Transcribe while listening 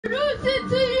it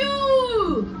to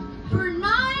you for 9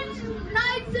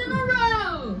 nights in a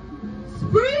row.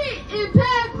 Spree and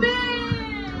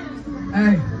PACKMAN.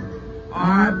 Hey,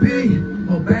 R.I.P.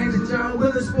 More bangs than John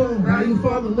Witherspoon. Value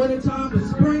fall in wintertime, but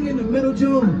spring in the middle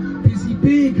June.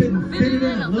 PCB couldn't fit it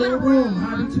in a little room.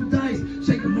 Hobby 2 dice,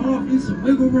 shake them off, need some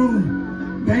wiggle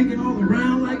room. Banging all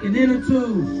around like an inner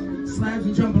tube. Slabs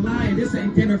and jambalaya, this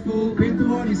ain't dinner food. Been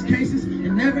through all these cases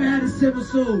and never had a civil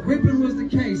suit. Ripping was the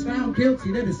case, found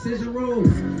guilty, the decision ruled.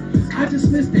 I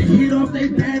just missed the hit off they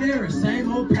bad era.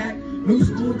 Same old pack, new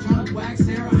school, drunk, wax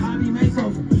era, hobby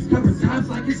makeover. Cover tops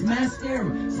like it's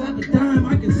mascara. Slap a dime,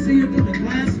 I can see it in the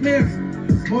glass mirror.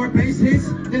 More bass hits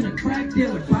than a crack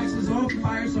dealer. Pipes is on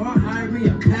fire, so I hire me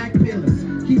a pack filler.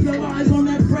 Keep your eyes on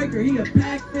that breaker, he a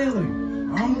pack filler.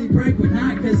 I only break with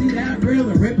not cause he that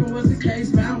realer. Ripping was the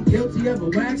case, found guilty of a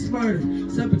wax murder.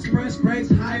 Sub-express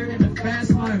brakes higher than a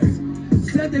fast learner.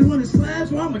 Said they wanted slabs,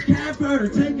 well I'm a cat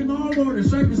birder. Taking all orders,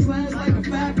 serving slabs like a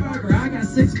fat burger. I got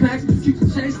 6 packs, shoot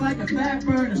the chase like a fat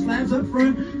burner. Slabs up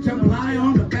front, jambalaya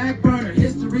on the back burner.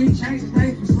 History changed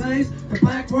names from slaves to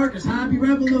black workers. Hobby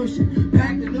revolution,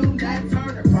 back to noon, that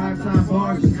Turner. Prime time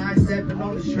bars, high stepping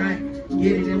on the track.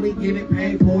 Get it and we give it,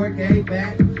 pay for it, gave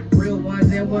back. Real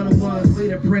ones and one-on-ones, we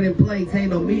the printed plates.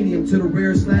 Ain't no medium to the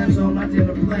rear slabs on my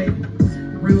dinner plate.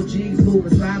 Real G's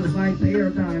moving silence like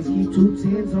paradigms. Keep 2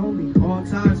 10s on me, all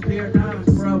times paradigms.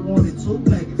 Bruh wanted 2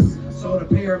 leggings, so the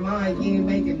pair of mine, he ain't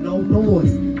making no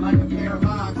noise. Like a pair of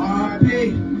mine,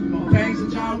 R.I.P. More bangs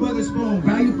than John Witherspoon.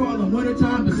 Value fall in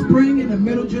wintertime, but spring in the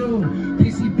middle June.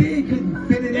 PCB couldn't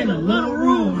fit it in a little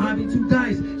room. Hobby 2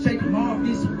 dice, shake them off,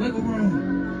 need some wiggle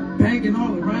room. Banging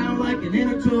all around like an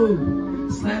inner tube.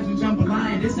 Slabs and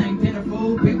jambalaya, this ain't dinner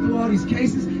food. Been through all these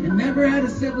cases and never had a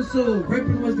civil suit.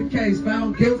 Ripping was the case,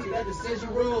 found guilty, that decision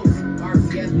ruled.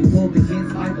 RPS we move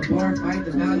against like a bar fight.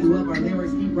 The value of our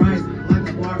lyrics keep rising like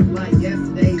a bar flight.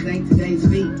 Yesterday's ain't today's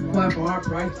feet. Quite for our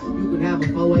price, you can have a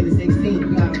 4-8 to 16.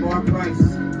 We got a bar price.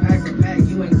 Pack for pack,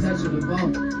 you ain't touching the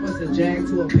bone. What's a jag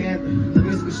to a panther? The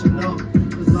biscuit should know.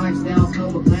 This lifestyle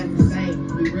come with black the same.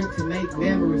 We rip to make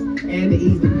memories and to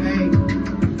ease the pain.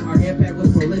 Our impact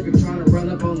was prolific, trying to run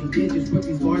up on these digits. With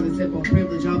these bars that tip on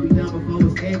privilege, I'll be done before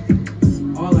it's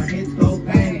empty. All our hits go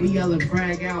bang, we yelling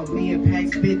frag out. Me and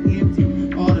Pack spit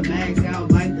empty. All the bags out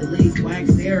like the least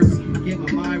wax therapy. Get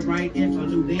my mind right, info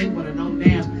new thing, but I know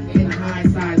damn. In the high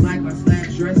side, like my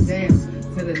slabs dress dance.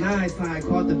 To the 9 side,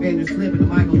 caught the vendor slipping. The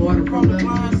Michael order from the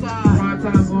line side. Prime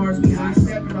time bars, we high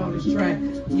stepping on this track.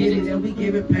 Get it and we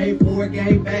give it, pay for it,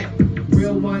 game back.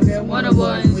 Real ones and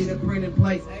one-on-ones, we the printed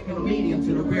plates. Ain't no medium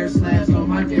to the rare slabs on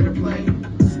my dinner plate.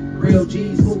 Real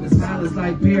G's moving silence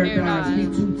like paradigms.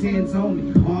 Keep 2 10s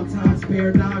on me, all times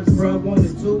paradigms. Bruh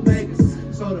wanted 2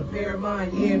 makers, so the pair of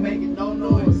mine, he ain't making no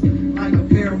noise. Like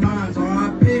a pair of mines,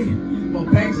 R.I.P. More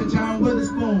bangs than John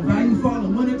Witherspoon. Value fall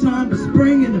in wintertime, but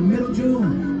spring in the middle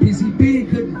June. PCB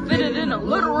couldn't fit it in a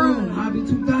little room. Hobby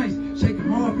 2 dice, shake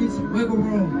them off, need some wiggle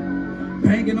room.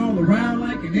 Banging all around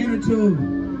like an inner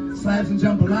tube. Slabs and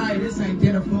jambalaya, this ain't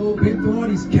dinner food. Been through all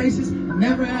these cases,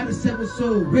 never had a civil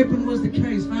suit. Ripping was the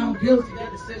case, found guilty,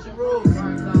 that decision ruled.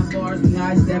 Time bars, we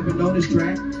high stepping on this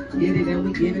track. Get it and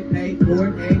we give it, paid for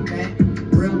it, ain't back.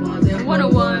 Real ones and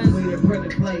one-on-ones, we the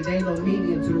printed plate. Ain't no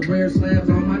medium to the rare slabs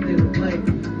on my dinner plate.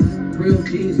 Real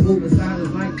G's moving silence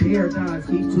like paradigms.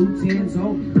 Keep 2 10s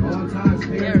on me, all times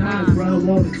paradigms. Bruh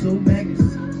wanted 2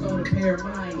 megas, so the pair of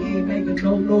mine, he ain't making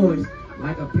no noise.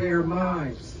 Like a pair of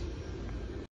mines.